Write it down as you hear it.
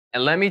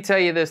And let me tell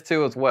you this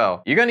too as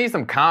well. You're gonna need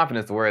some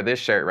confidence to wear this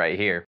shirt right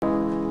here.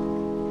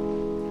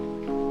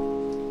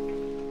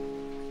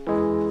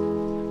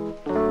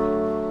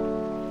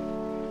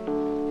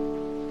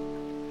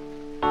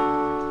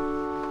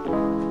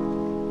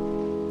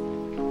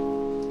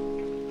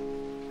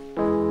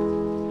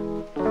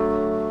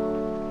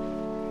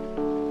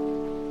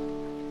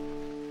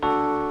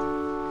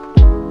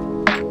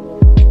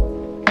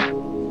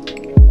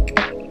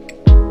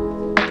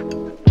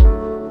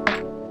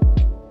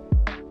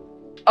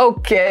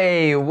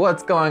 Okay,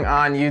 what's going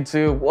on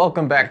YouTube?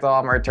 Welcome back to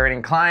all my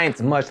returning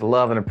clients. Much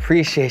love and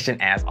appreciation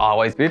as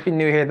always. But if you're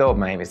new here though,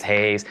 my name is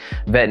Hayes,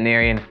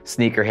 veterinarian,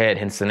 sneakerhead,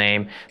 hence the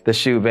name,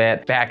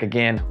 TheShoeVet, back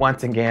again,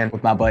 once again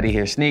with my buddy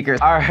here, Sneakers.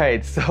 All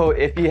right, so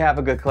if you have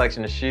a good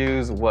collection of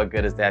shoes, what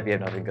good is that if you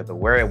have nothing good to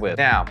wear it with?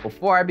 Now,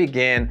 before I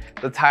begin,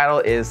 the title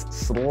is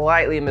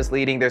slightly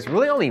misleading. There's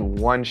really only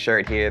one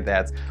shirt here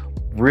that's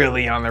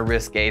really on the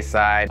risque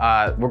side.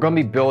 We're gonna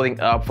be building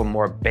up from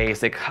more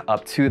basic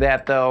up to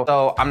that though.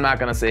 So I'm not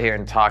gonna sit here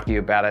and talk to you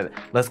about it.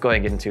 Let's go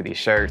ahead and get into these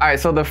shirts. All right,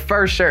 so the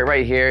first shirt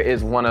right here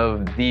is one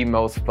of the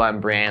most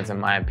fun brands in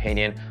my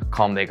opinion,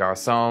 COMME des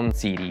Garçons,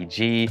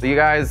 CDG. So you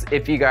guys,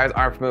 if you guys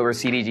aren't familiar with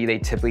CDG, they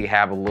typically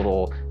have a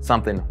little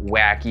something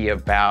wacky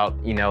about,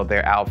 you know,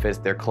 their outfits,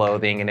 their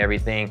clothing and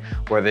everything,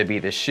 whether it be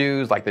the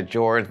shoes like the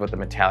Jordans with the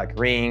metallic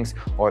rings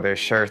or their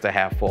shirts that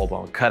have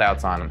full-blown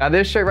cutouts on them. Now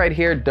this shirt right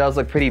here does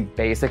look pretty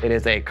basic. It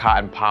is a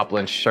cotton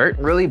poplin shirt,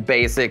 really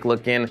basic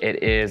looking.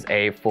 It is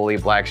a fully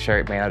black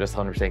shirt made out of just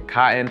 100%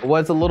 cotton.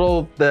 What's a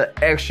little, the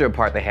extra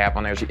part they have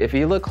on there, if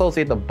you look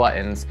closely at the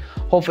buttons,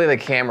 hopefully the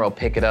camera will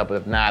pick it up,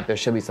 but if not, there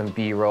should be some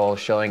B-roll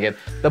showing it.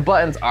 The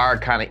buttons are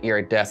kind of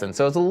iridescent,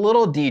 so it's a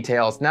little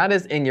detail. It's not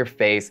as in your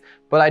face,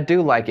 but I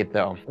do like it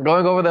though.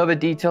 Going over the other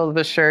details of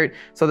the shirt,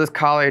 so this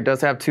collar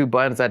does have two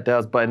buttons that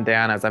does button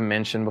down. As I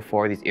mentioned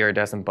before, these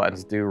iridescent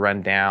buttons do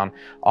run down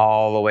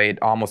all the way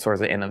almost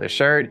towards the end of the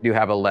shirt. You do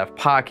have a left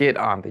pocket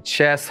on the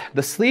chest.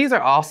 The sleeves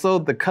are also,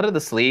 the cut of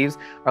the sleeves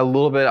are a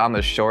little bit on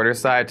the shorter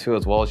side too,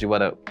 as well as you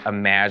would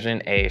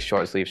imagine a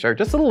short sleeve shirt,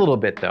 just a little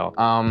bit though.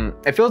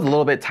 It feels a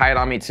little bit tight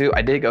on me too.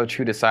 I did go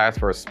true to size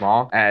for a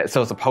small,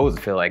 so it's supposed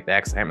to feel like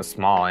that because I'm a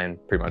small in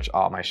pretty much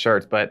all my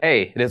shirts, but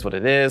hey, it is what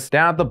it is.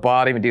 Down at the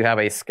bottom, we do have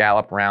a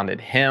scallop rounded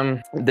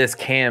hem. This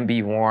can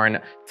be worn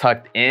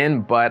tucked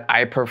in, but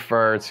I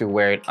prefer to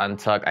wear it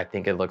untucked. I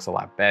think it looks a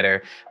lot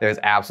better. There's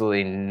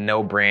absolutely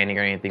no branding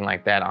or anything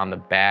like that on the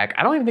back.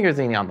 I don't even think there's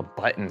anything on the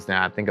buttons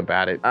now I think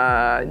about it.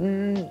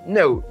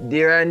 No,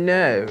 there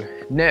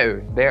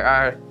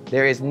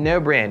is no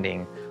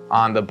branding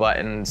on the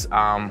buttons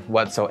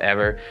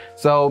whatsoever.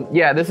 So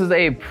yeah, this is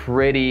a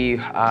pretty,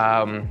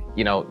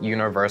 you know,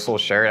 universal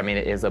shirt. I mean,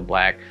 it is a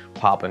black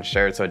poplin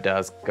shirt, so it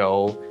does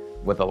go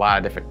with a lot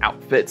of different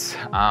outfits.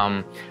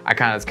 I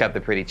kind of just kept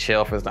it pretty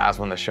chill for this last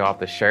one to show off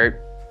the shirt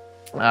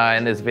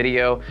in this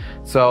video.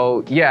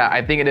 So yeah,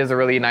 I think it is a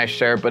really nice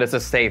shirt, but it's a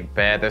safe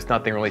bet. There's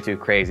nothing really too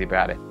crazy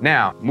about it.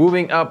 Now,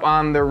 moving up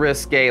on the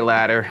risque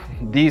ladder,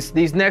 these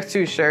next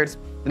two shirts,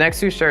 the next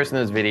two shirts in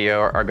this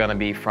video are gonna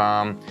be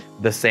from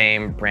the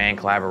same brand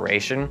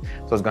collaboration.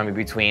 So it's gonna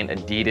be between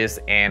Adidas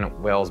and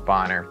Wales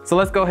Bonner. So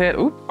let's go ahead,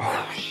 oop,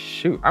 oh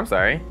shoot, I'm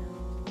sorry.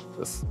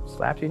 Just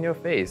slapped you in your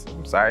face.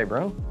 I'm sorry,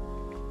 bro.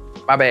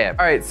 My bad.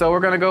 All right, so we're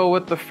gonna go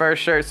with the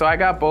first shirt. So I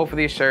got both of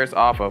these shirts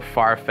off of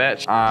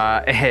Farfetch,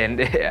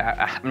 and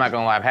I'm not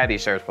gonna lie, I've had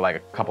these shirts for like a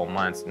couple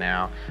months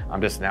now.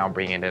 I'm just now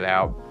bringing it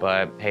out,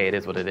 but hey, it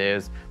is what it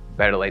is.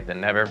 Better late than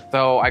never.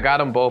 So I got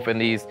them both in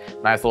these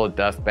nice little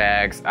dust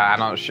bags. I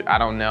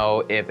don't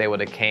know if they would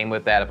have came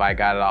with that if I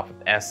got it off of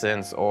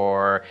Essence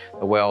or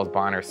the Wales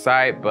Bonner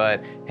site,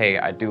 but hey,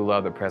 I do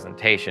love the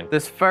presentation.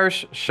 This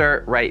first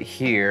shirt right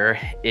here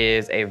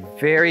is a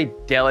very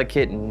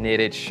delicate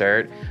knitted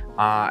shirt.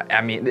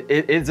 I mean,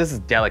 this is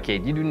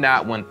delicate. You do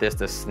not want this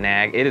to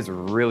snag. It is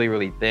really,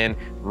 really thin,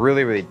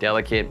 really, really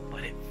delicate,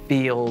 but it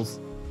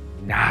feels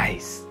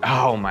nice.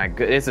 Oh my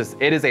goodness,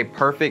 it is a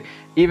perfect,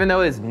 even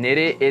though it's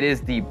knitted, it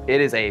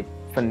is a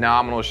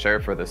phenomenal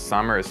shirt for the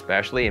summer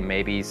especially, and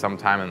maybe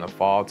sometime in the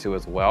fall too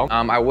as well.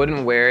 I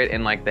wouldn't wear it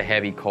in like the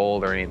heavy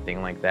cold or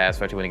anything like that,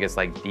 especially when it gets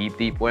like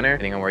deep winter,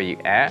 depending on where you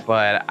at.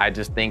 But I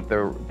just think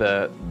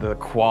the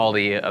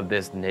quality of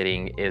this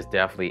knitting is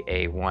definitely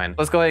A1.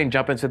 Let's go ahead and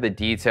jump into the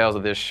details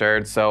of this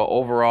shirt. So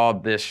overall,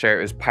 this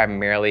shirt is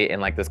primarily in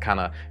like this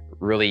kind of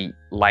really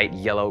light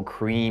yellow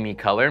creamy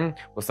color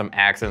with some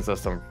accents of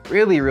some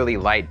really, really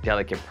light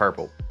delicate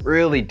purple.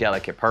 Really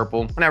delicate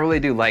purple, and I really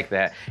do like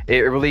that. It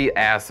really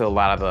adds to a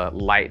lot of the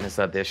lightness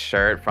of this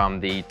shirt from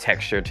the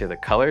texture to the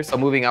colors. So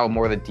moving out with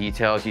more of the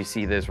details, you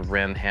see this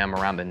ribbed hem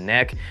around the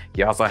neck.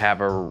 You also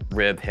have a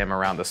ribbed hem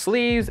around the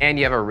sleeves, and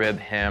you have a ribbed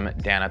hem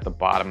down at the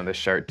bottom of the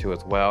shirt too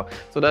as well.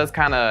 So it does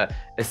kind of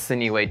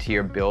insinuate to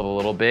your build a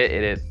little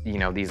bit. You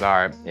know, these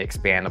are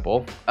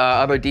expandable.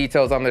 Other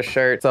details on the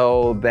shirt,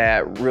 so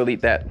that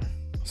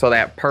So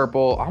that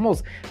purple,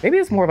 almost, maybe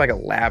it's more like a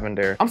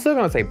lavender. I'm still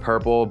gonna say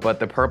purple, but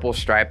the purple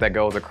stripe that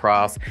goes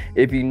across,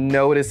 if you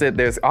notice it,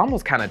 there's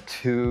almost kind of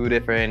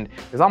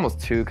there's almost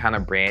two kind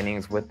of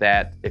brandings with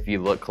that if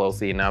you look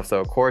closely enough. So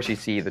of course you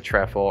see the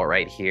trefoil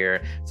right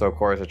here. So of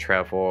course the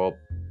trefoil,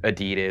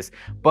 Adidas.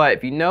 But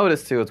if you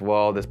notice too as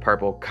well, this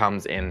purple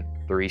comes in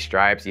 3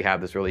 stripes. You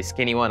have this really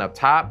skinny one up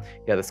top,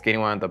 you have the skinny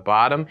one at the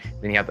bottom,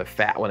 then you have the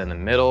fat one in the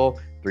middle,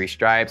 3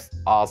 stripes,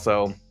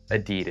 also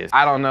Adidas.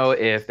 I don't know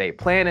if they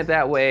planned it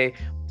that way,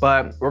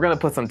 but we're gonna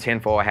put some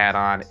tinfoil hat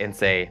on and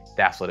say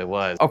that's what it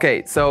was.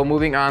 Okay, so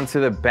moving on to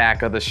the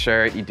back of the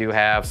shirt, you do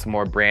have some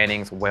more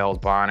brandings, Wales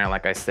Bonner,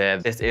 like I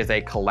said. This is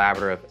a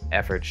collaborative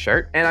effort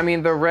shirt. And I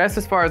mean, the rest,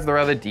 as far as the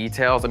other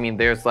details, I mean,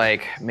 there's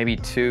like maybe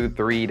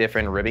 2-3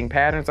 different ribbing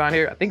patterns on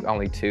here. I think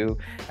only 2,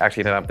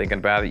 actually, that I'm thinking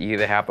about it. You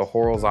either have the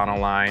horizontal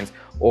lines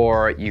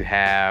or you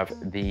have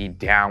the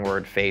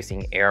downward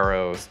facing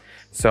arrows.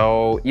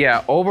 So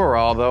yeah,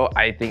 overall though,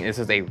 I think this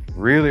is a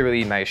really,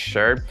 really nice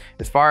shirt.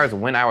 As far as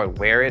when I would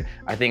wear it,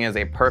 I think it's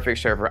a perfect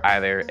shirt for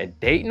either a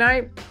date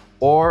night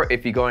or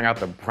if you're going out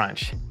to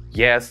brunch.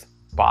 Yes,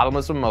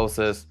 bottomless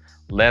mimosas,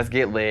 let's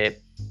get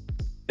lit.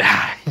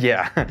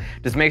 Yeah,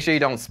 just make sure you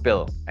don't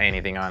spill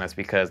anything on us,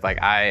 because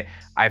like I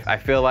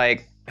feel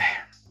like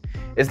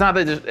it's not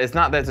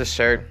that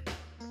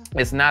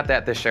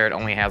the shirt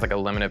only has like a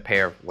limited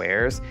pair of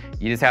wears.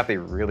 You just have to be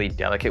really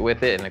delicate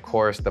with it. And of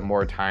course, the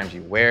more times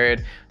you wear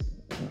it,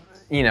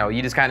 you know,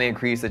 you just kind of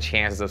increase the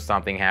chances of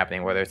something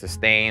happening, whether it's a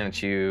stain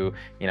that you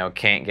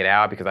can't get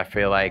out, because I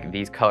feel like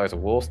these colors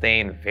will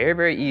stain very,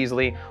 very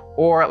easily.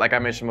 Or like I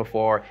mentioned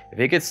before, if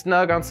it gets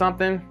snug on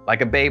something,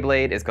 like a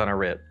Beyblade, it's gonna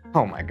rip.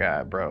 Oh my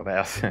God, bro,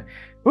 that's,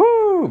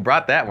 woo,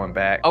 brought that one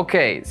back.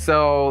 Okay,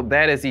 so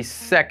that is the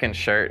second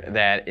shirt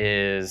that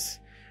is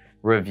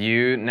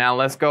reviewed. Now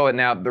let's go.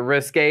 Now the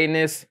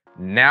risqueness,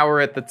 now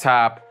we're at the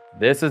top.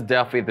 This is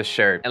definitely the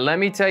shirt. And let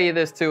me tell you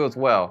this too as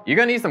well. You're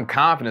gonna need some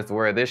confidence to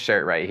wear this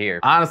shirt right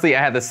here. Honestly, I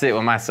had to sit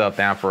with myself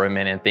down for a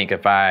minute and think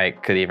if I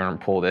could even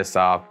pull this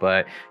off.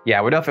 But yeah,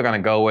 we're definitely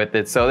gonna go with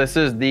it. So this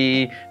is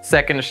the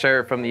second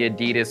shirt from the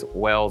Adidas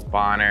Wales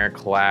Bonner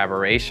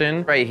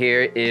collaboration. Right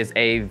here is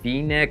a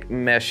V-neck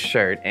mesh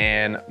shirt.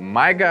 And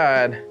my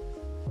God,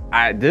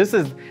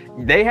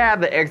 they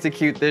had to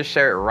execute this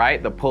shirt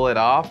right to pull it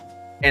off.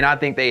 And I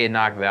think they had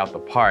knocked it out the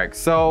park.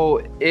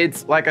 So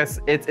it's like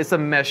it's a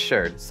mesh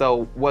shirt.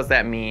 So what's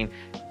that mean?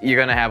 You're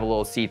gonna have a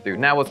little see-through.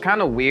 Now what's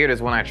kind of weird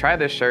is when I try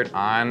this shirt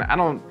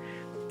on,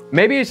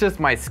 maybe it's just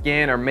my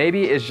skin, or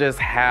maybe it's just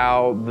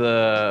how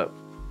the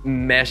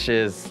mesh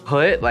is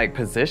put, like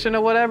position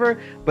or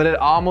whatever, but it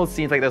almost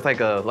seems like there's like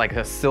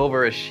a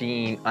silver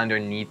sheen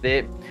underneath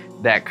it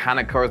that kind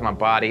of covers my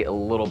body a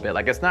little bit.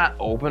 Like it's not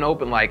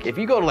open. Like if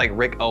you go to like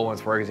Rick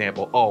Owens, for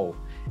example, oh,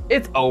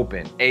 it's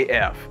open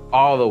AF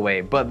all the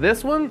way. But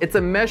this one, it's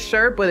a mesh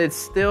shirt, but it's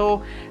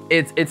still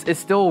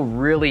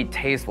really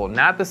tasteful.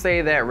 Not to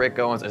say that Rick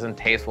Owens isn't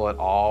tasteful at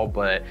all,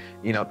 but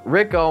you know,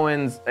 Rick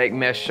Owens like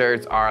mesh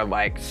shirts are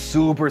like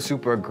super,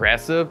 super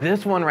aggressive.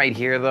 This one right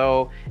here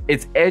though,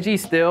 it's edgy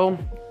still,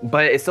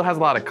 but it still has a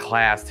lot of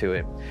class to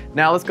it.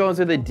 Now let's go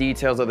into the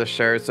details of the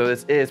shirt. So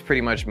this is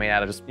pretty much made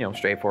out of just,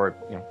 straightforward,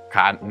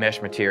 cotton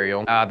mesh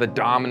material. The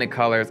dominant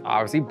color is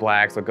obviously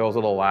black, so it goes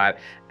with a lot.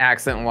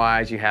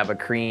 Accent-wise, you have a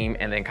cream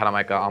and then kind of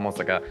like almost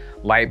like a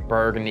light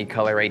burgundy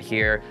color right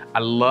here. I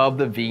love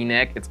the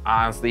V-neck. It's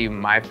honestly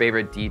my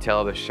favorite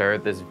detail of the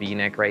shirt, this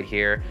V-neck right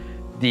here.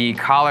 The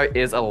collar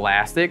is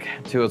elastic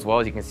too as well.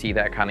 As you can see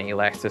that kind of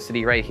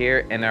elasticity right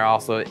here. And there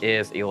also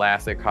is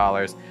elastic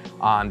collars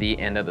on the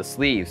end of the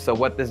sleeve. So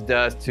what this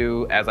does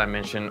too, as I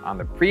mentioned on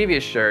the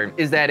previous shirt,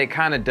 is that it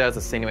kind of does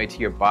insinuate to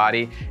your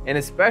body. And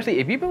especially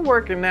if you've been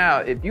working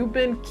out, if you've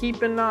been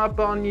keeping up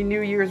on your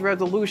New Year's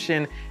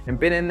resolution and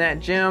been in that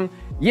gym,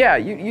 yeah,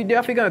 you're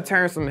definitely gonna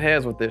turn some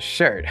heads with this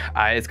shirt.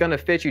 It's gonna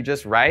fit you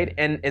just right,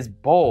 and it's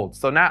bold.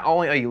 So not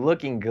only are you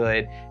looking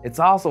good, it's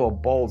also a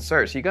bold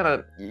shirt. So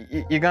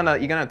you're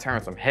gonna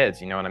turn some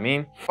heads, you know what I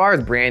mean? As far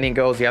as branding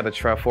goes, you have the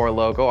Trefoil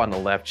logo on the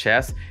left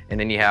chest, and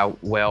then you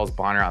have Wales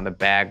Bonner on the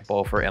back,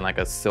 both are in like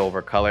a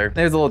silver color.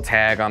 There's a little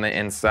tag on the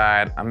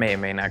inside. I may or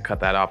may not cut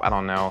that off, I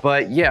don't know.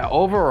 But yeah,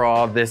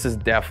 overall, this is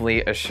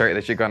definitely a shirt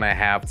that you're gonna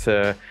have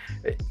to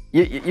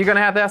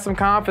have some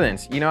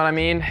confidence, you know what I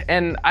mean?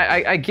 And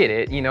I get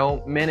it,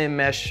 men in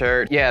mesh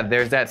shirt, yeah,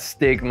 there's that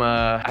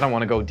stigma. I don't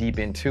wanna go deep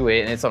into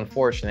it, and it's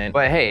unfortunate.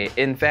 But hey,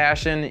 in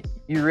fashion,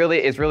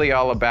 it's really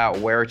all about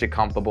wear what you're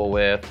comfortable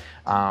with,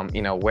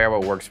 wear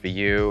what works for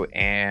you,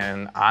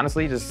 and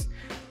honestly, just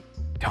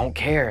don't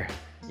care.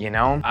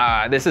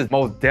 This is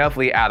most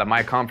definitely out of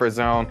my comfort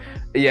zone.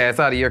 Yeah, it's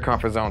out of your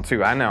comfort zone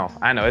too. I know,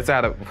 it's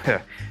out of,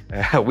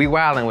 we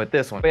wildin' with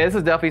this one. But this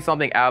is definitely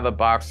something out of the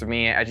box for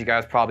me. As you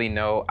guys probably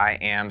know, I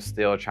am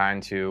still trying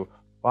to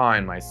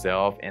find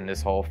myself in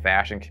this whole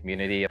fashion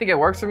community. I think it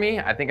works for me.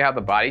 I think I have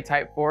the body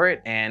type for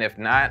it. And if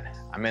not,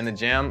 I'm in the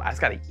gym. I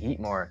just gotta eat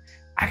more.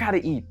 I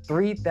gotta eat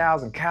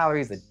 3,000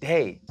 calories a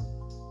day.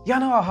 Y'all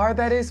know how hard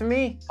that is for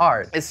me?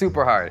 Hard. It's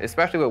super hard,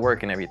 especially with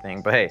work and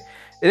everything. But hey,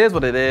 it is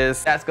what it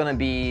is. That's gonna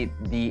be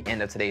the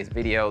end of today's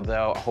video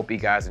though. I hope you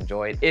guys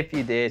enjoyed. If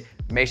you did,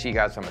 make sure you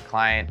guys from the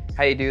client.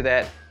 How you do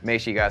that?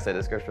 Make sure you guys hit the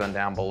description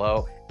down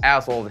below,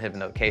 as well as hit the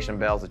notification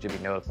bell so you'll be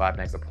notified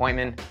next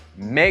appointment.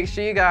 Make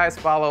sure you guys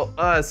follow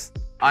us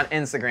on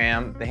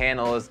Instagram. The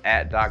handle is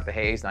at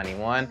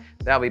drhayes91.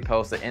 That'll be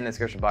posted in the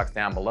description box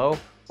down below.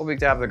 Hope you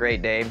guys have a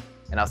great day,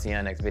 and I'll see you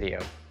in the next video.